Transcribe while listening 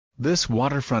This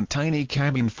waterfront tiny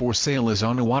cabin for sale is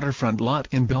on a waterfront lot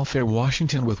in Belfair,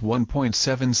 Washington with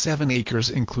 1.77 acres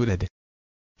included.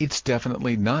 It's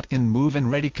definitely not in move-in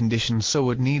ready condition, so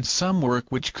it needs some work,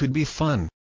 which could be fun.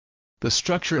 The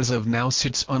structure as of now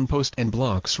sits on post and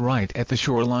blocks right at the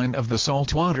shoreline of the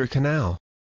saltwater canal.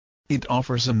 It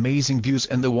offers amazing views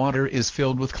and the water is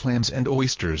filled with clams and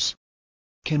oysters.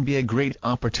 Can be a great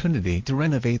opportunity to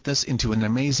renovate this into an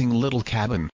amazing little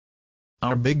cabin.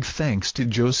 Our big thanks to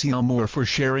Joceile Moore for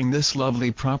sharing this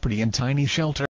lovely property and tiny shelter.